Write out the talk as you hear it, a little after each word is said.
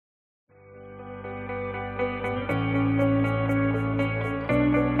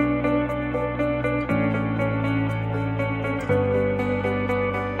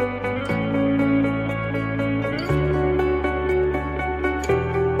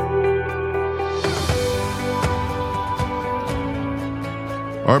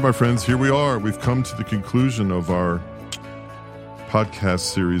All right, my friends, here we are. We've come to the conclusion of our podcast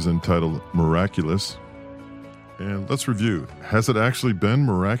series entitled Miraculous. And let's review. Has it actually been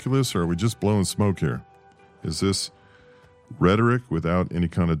miraculous, or are we just blowing smoke here? Is this rhetoric without any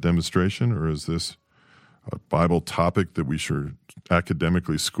kind of demonstration, or is this a Bible topic that we should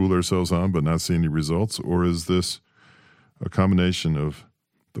academically school ourselves on but not see any results? Or is this a combination of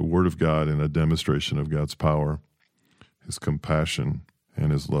the Word of God and a demonstration of God's power, His compassion,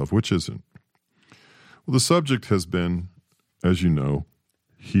 and His love? Which isn't? Well, the subject has been, as you know,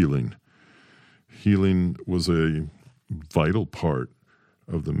 healing. Healing was a vital part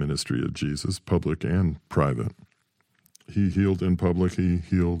of the ministry of Jesus, public and private. He healed in public, He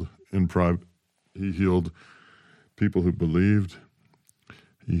healed in private. He healed people who believed.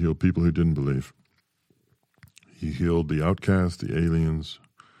 He healed people who didn't believe. He healed the outcast, the aliens,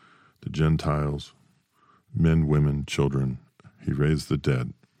 the Gentiles, men, women, children. He raised the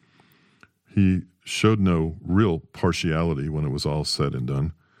dead. He showed no real partiality when it was all said and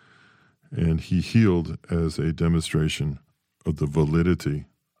done. And He healed as a demonstration of the validity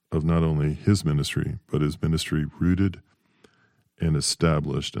of not only His ministry, but His ministry rooted and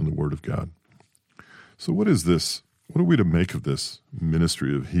established in the Word of God. So what is this? What are we to make of this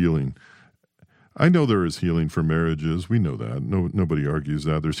ministry of healing? I know there is healing for marriages. We know that. Nobody argues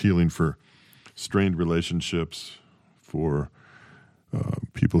that. There's healing for strained relationships, for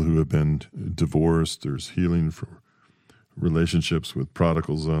people who have been divorced. There's healing for relationships with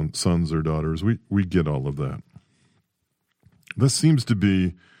prodigal sons or daughters. We get all of that. This seems to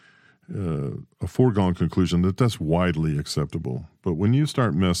be a foregone conclusion that that's widely acceptable. But when you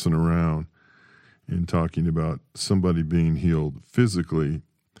start messing around and talking about somebody being healed physically,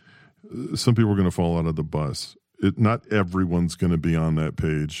 some people are going to fall out of the bus. Not everyone's going to be on that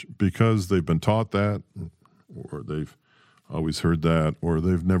page because they've been taught that, or they've always heard that, or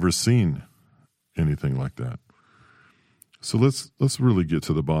they've never seen anything like that. So let's really get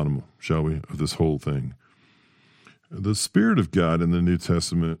to the bottom, shall we, of this whole thing. The Spirit of God in the New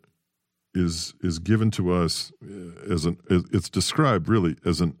Testament is given to us it's described really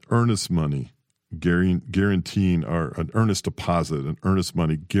as an earnest money, guaranteeing an earnest deposit, an earnest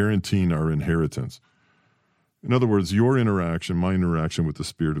money guaranteeing our inheritance. In other words, your interaction, my interaction with the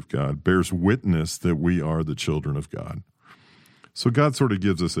Spirit of God bears witness that we are the children of God. So God sort of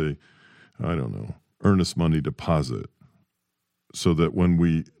gives us earnest money deposit so that when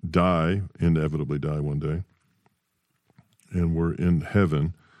we die, inevitably die one day, and we're in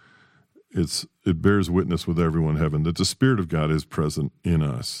heaven, it bears witness with everyone in heaven that the Spirit of God is present in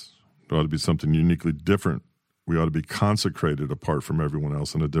us. It ought to be something uniquely different. We ought to be consecrated apart from everyone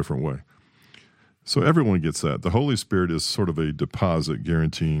else in a different way. So everyone gets that. The Holy Spirit is sort of a deposit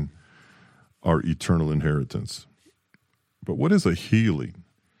guaranteeing our eternal inheritance. But what is a healing?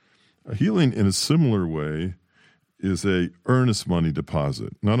 A healing in a similar way is a earnest money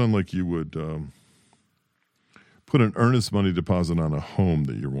deposit, not unlike you would put an earnest money deposit on a home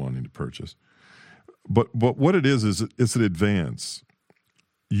that you're wanting to purchase. But what it is it's an advance.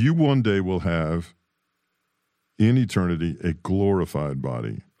 You one day will have, in eternity, a glorified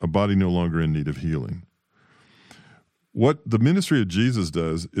body, a body no longer in need of healing. What the ministry of Jesus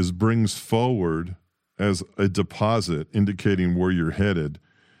does is brings forward as a deposit indicating where you're headed,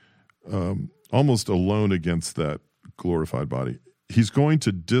 almost alone against that glorified body. He's going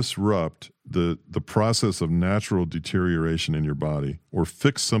to disrupt the process of natural deterioration in your body, or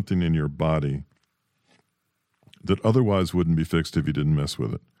fix something in your body that otherwise wouldn't be fixed if you didn't mess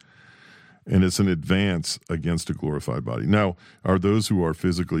with it. And it's an advance against a glorified body. Now, are those who are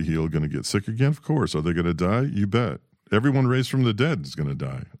physically healed going to get sick again? Of course. Are they going to die? You bet. Everyone raised from the dead is going to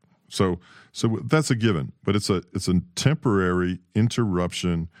die. So that's a given. But it's a temporary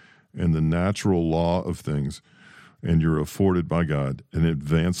interruption in the natural law of things, and you're afforded by God an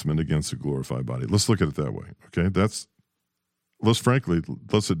advancement against a glorified body. Let's look at it that way. Okay,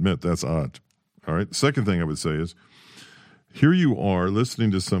 let's admit that's odd. All right. The second thing I would say is, here you are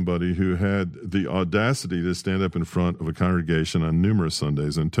listening to somebody who had the audacity to stand up in front of a congregation on numerous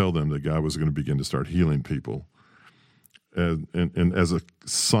Sundays and tell them that God was going to begin to start healing people. And as a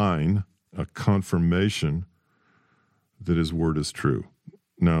sign, a confirmation that His word is true.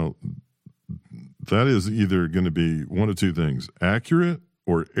 Now, that is either going to be one of two things, accurate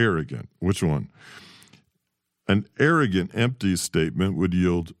or arrogant. Which one? An arrogant, empty statement would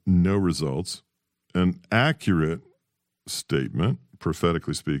yield no results. An accurate statement,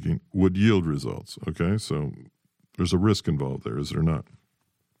 prophetically speaking, would yield results. Okay, so there's a risk involved there, is there not?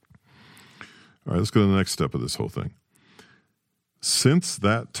 All right, let's go to the next step of this whole thing. Since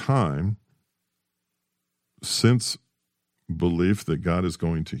that time, since belief that God is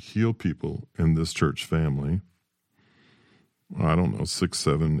going to heal people in this church family. I don't know, 6,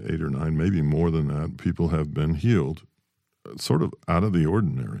 7, 8, or 9, maybe more than that. People have been healed sort of out of the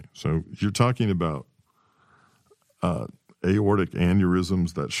ordinary. So you're talking about aortic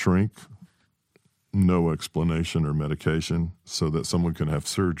aneurysms that shrink, no explanation or medication, so that someone can have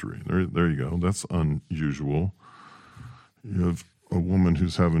surgery. There you go. That's unusual. You have a woman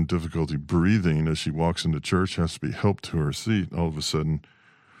who's having difficulty breathing as she walks into church, has to be helped to her seat, all of a sudden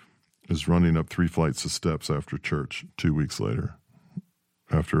is running up 3 flights of steps after church 2 weeks later,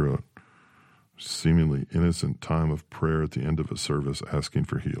 after a seemingly innocent time of prayer at the end of a service asking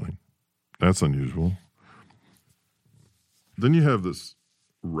for healing. That's unusual. Then you have this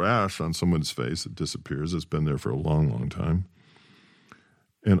rash on someone's face that disappears. It's been there for a long, long time.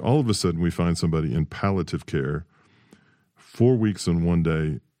 And all of a sudden we find somebody in palliative care 4 weeks and 1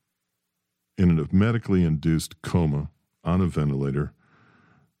 day in a medically induced coma on a ventilator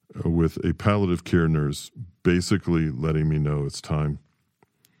with a palliative care nurse basically letting me know it's time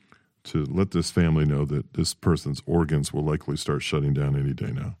to let this family know that this person's organs will likely start shutting down any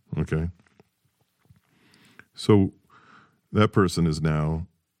day now, okay? So that person is now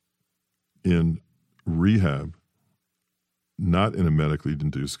in rehab, not in a medically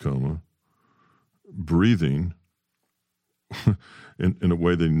induced coma, breathing in a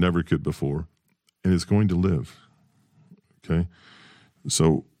way they never could before, and is going to live, okay?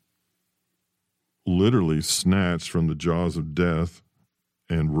 So literally snatched from the jaws of death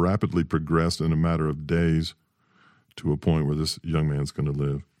and rapidly progressed in a matter of days to a point where this young man's going to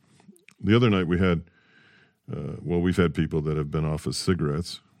live. The other night we had, we've had people that have been off of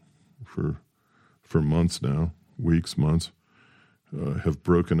cigarettes for months now, weeks, months, have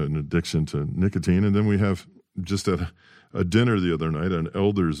broken an addiction to nicotine. And then we have just at a dinner the other night, an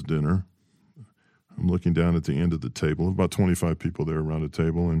elders dinner. I'm looking down at the end of the table, about 25 people there around a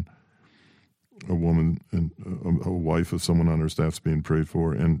table, and a woman and a wife of someone on her staff's being prayed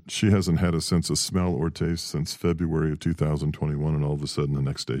for, and she hasn't had a sense of smell or taste since February of 2021, and all of a sudden the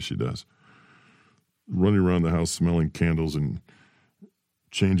next day she does. Running around the house smelling candles and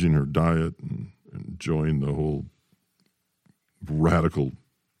changing her diet and enjoying the whole radical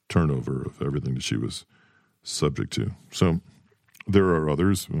turnover of everything that she was subject to. So there are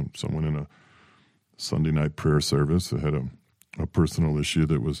others, someone in a Sunday night prayer service that had a personal issue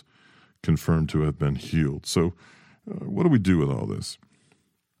that was confirmed to have been healed. So what do we do with all this?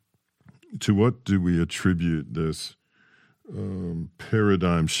 To what do we attribute this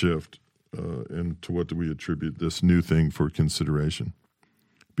paradigm shift, and to what do we attribute this new thing for consideration?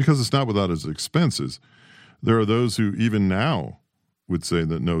 Because it's not without its expenses. There are those who even now would say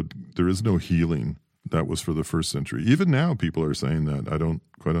that no, there is no healing that was for the first century. Even now people are saying that. I don't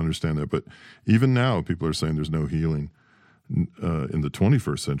quite understand that, but even now people are saying there's no healing in the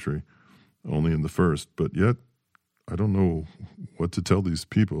 21st century, only in the first. But yet I don't know what to tell these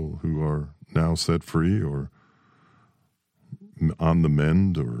people who are now set free or on the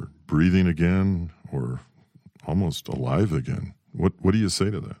mend or breathing again or almost alive again. What do you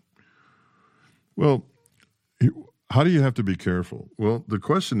say to that? Well, how do you have to be careful? Well, the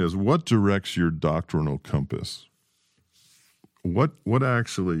question is, what directs your doctrinal compass? What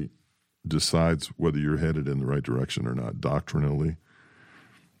actually decides whether you're headed in the right direction or not doctrinally?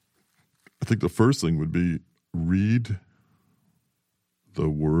 I think the first thing would be read the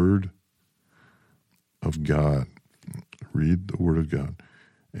Word of God. Read the Word of God.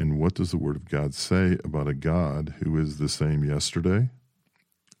 And what does the Word of God say about a God who is the same yesterday,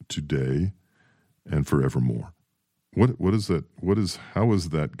 today, and forevermore? What is that? How is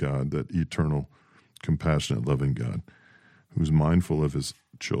that God, that eternal, compassionate, loving God, who's mindful of his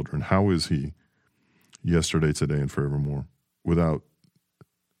children? How is he yesterday, today, and forevermore, without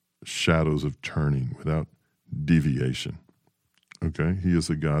shadows of turning, without deviation? Okay? He is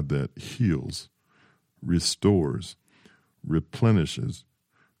a God that heals, restores, replenishes,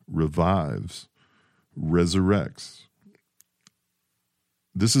 revives, resurrects.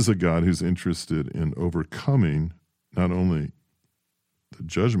 This is a God who's interested in overcoming not only the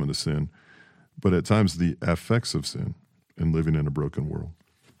judgment of sin, but at times the effects of sin and living in a broken world.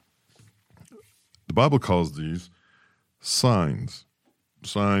 The Bible calls these signs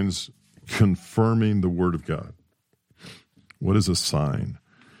confirming the Word of God. What is a sign?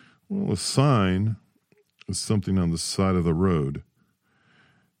 Well, a sign is something on the side of the road.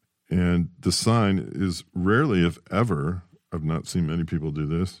 And the sign is rarely, if ever, I've not seen many people do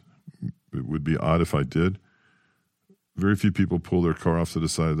this. It would be odd if I did. Very few people pull their car off to the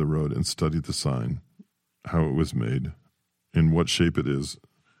side of the road and study the sign, how it was made, in what shape it is,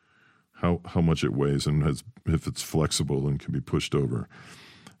 how much it weighs and if it's flexible and can be pushed over.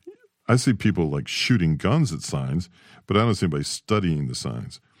 I see people like shooting guns at signs, but I don't see anybody studying the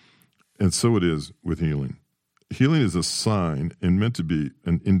signs. And so it is with healing. Healing is a sign and meant to be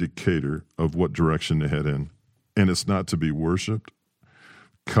an indicator of what direction to head in. And it's not to be worshiped,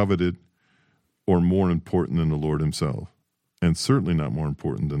 coveted, or more important than the Lord himself. And certainly not more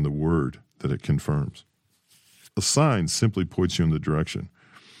important than the word that it confirms. A sign simply points you in the direction.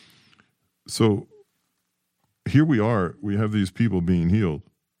 So here we are, we have these people being healed.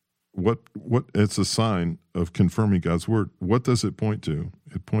 What it's a sign of confirming God's word. What does it point to?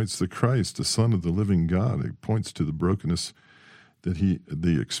 It points to Christ, the Son of the living God. It points to the brokenness that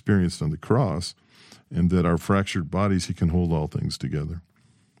they experienced on the cross, and that our fractured bodies, he can hold all things together.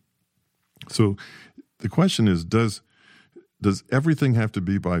 So the question is, does everything have to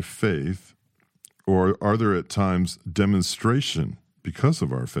be by faith, or are there at times demonstration because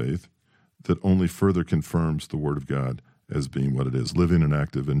of our faith that only further confirms the word of God as being what it is, living and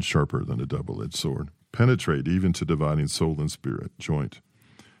active and sharper than a double-edged sword, penetrate even to dividing soul and spirit, joint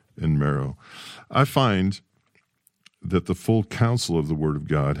and marrow? I find that the full counsel of the word of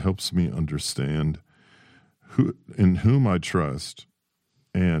God helps me understand in whom I trust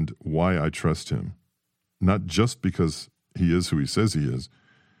and why I trust him, not just because he is who he says he is,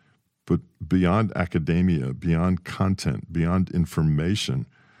 but beyond academia, beyond content, beyond information,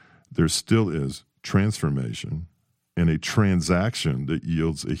 there still is transformation and a transaction that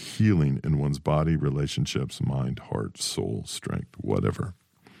yields a healing in one's body, relationships, mind, heart, soul, strength, whatever.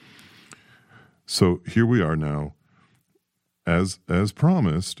 So here we are now, as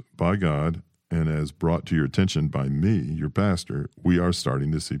promised by God and as brought to your attention by me, your pastor, we are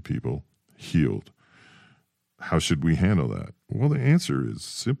starting to see people healed. How should we handle that? Well, the answer is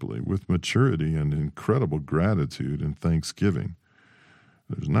simply with maturity and incredible gratitude and thanksgiving.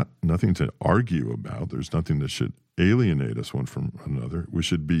 There's nothing to argue about. There's nothing that should alienate us one from another. We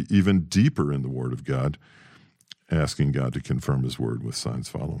should be even deeper in the Word of God, asking God to confirm his word with signs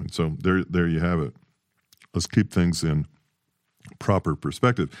following. So there you have it. Let's keep things in proper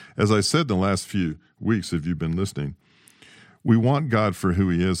perspective. As I said in the last few weeks, if you've been listening, we want God for who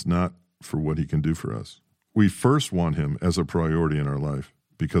he is, not for what he can do for us. We first want him as a priority in our life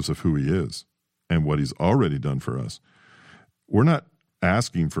because of who he is and what he's already done for us. We're not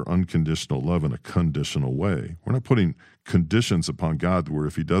asking for unconditional love in a conditional way. We're not putting conditions upon God where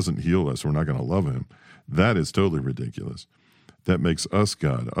if he doesn't heal us, we're not going to love him. That is totally ridiculous. That makes us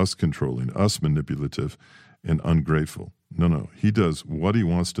God, us controlling, us manipulative, and ungrateful. No. He does what he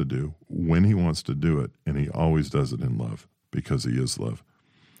wants to do, when he wants to do it, and he always does it in love because he is love.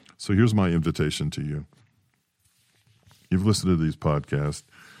 So here's my invitation to you. You've listened to these podcasts.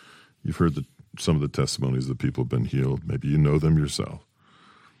 You've heard some of the testimonies that people have been healed. Maybe you know them yourself.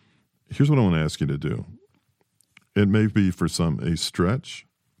 Here's what I want to ask you to do. It may be for some a stretch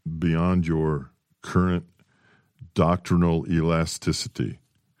beyond your current doctrinal elasticity,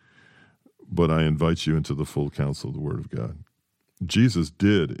 but I invite you into the full counsel of the Word of God. Jesus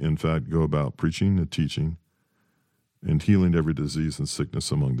did, in fact, go about preaching and teaching and healing every disease and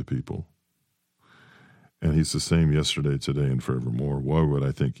sickness among the people. And he's the same yesterday, today, and forevermore. Why would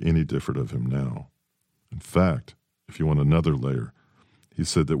I think any different of him now? In fact, if you want another layer, he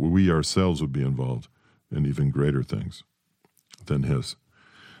said that we ourselves would be involved in even greater things than his.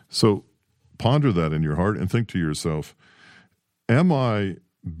 So ponder that in your heart and think to yourself, am I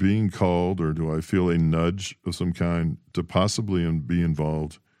being called, or do I feel a nudge of some kind to possibly be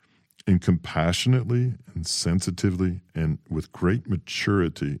involved in compassionately and sensitively and with great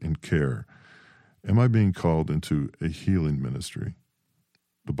maturity and care? Am I being called into a healing ministry?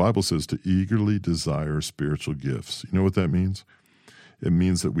 The Bible says to eagerly desire spiritual gifts. You know what that means? It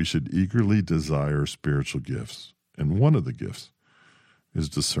means that we should eagerly desire spiritual gifts. And one of the gifts is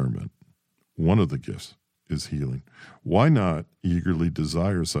discernment. One of the gifts is healing. Why not eagerly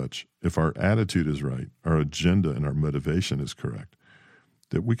desire such if our attitude is right, our agenda and our motivation is correct,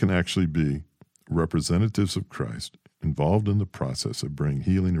 that we can actually be representatives of Christ involved in the process of bringing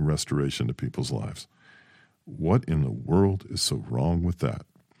healing and restoration to people's lives? What in the world is so wrong with that?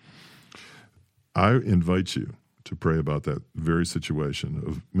 I invite you to pray about that very situation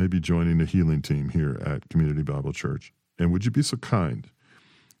of maybe joining a healing team here at Community Bible Church. And would you be so kind,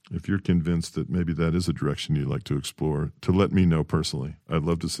 if you're convinced that maybe that is a direction you'd like to explore, to let me know personally. I'd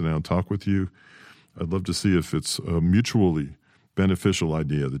love to sit down and talk with you. I'd love to see if it's a mutually beneficial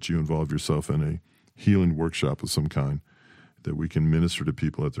idea that you involve yourself in a healing workshop of some kind, that we can minister to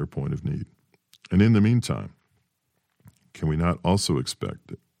people at their point of need. And in the meantime, can we not also expect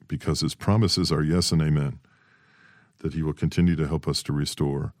that, because his promises are yes and amen, that he will continue to help us to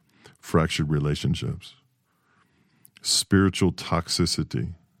restore fractured relationships, spiritual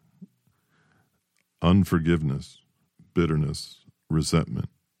toxicity, unforgiveness, bitterness, resentment,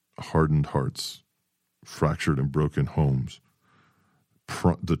 hardened hearts, fractured and broken homes,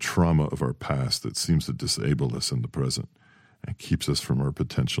 the trauma of our past that seems to disable us in the present and keeps us from our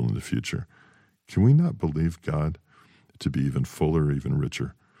potential in the future. Can we not believe God to be even fuller, even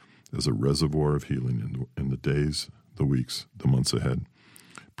richer, as a reservoir of healing in the days, the weeks, the months ahead?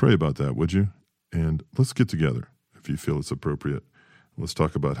 Pray about that, would you? And let's get together, if you feel it's appropriate. Let's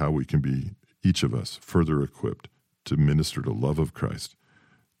talk about how we can be, each of us, further equipped to minister the love of Christ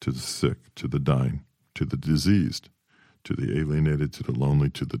to the sick, to the dying, to the diseased, to the alienated, to the lonely,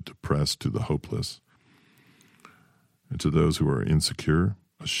 to the depressed, to the hopeless, and to those who are insecure,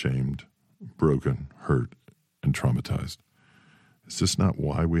 ashamed, broken, hurt, and traumatized. Is this not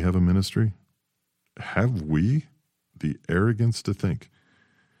why we have a ministry? Have we the arrogance to think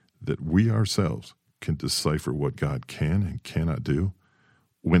that we ourselves can decipher what God can and cannot do,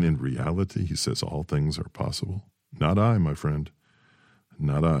 when in reality he says all things are possible? Not I, my friend.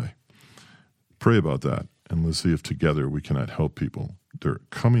 Not I. Pray about that, and let's see if together we cannot help people. They're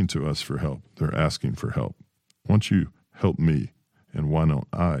coming to us for help. They're asking for help. Won't you help me, and why don't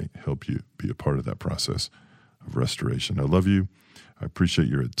I help you be a part of that process of restoration? I love you. I appreciate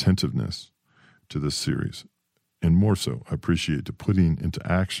your attentiveness to this series. And more so, I appreciate the putting into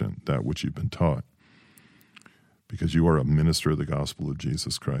action that which you've been taught. Because you are a minister of the gospel of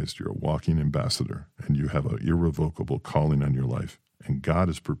Jesus Christ. You're a walking ambassador, and you have an irrevocable calling on your life. And God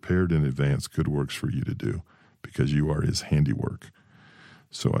has prepared in advance good works for you to do because you are his handiwork.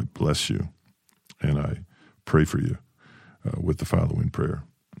 So I bless you, and I pray for you with the following prayer.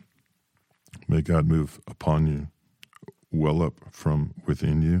 May God move upon you, well up from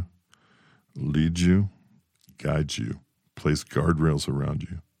within you, lead you, guide you, place guardrails around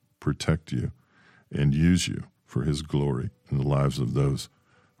you, protect you, and use you for his glory in the lives of those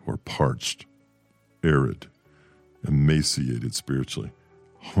who are parched, arid, emaciated spiritually,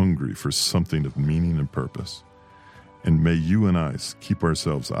 hungry for something of meaning and purpose. And may you and I keep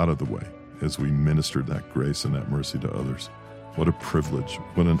ourselves out of the way as we minister that grace and that mercy to others. What a privilege,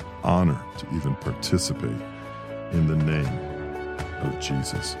 what an honor to even participate in the name of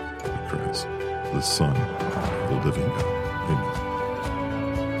Jesus the Christ, the Son of the living God. Amen.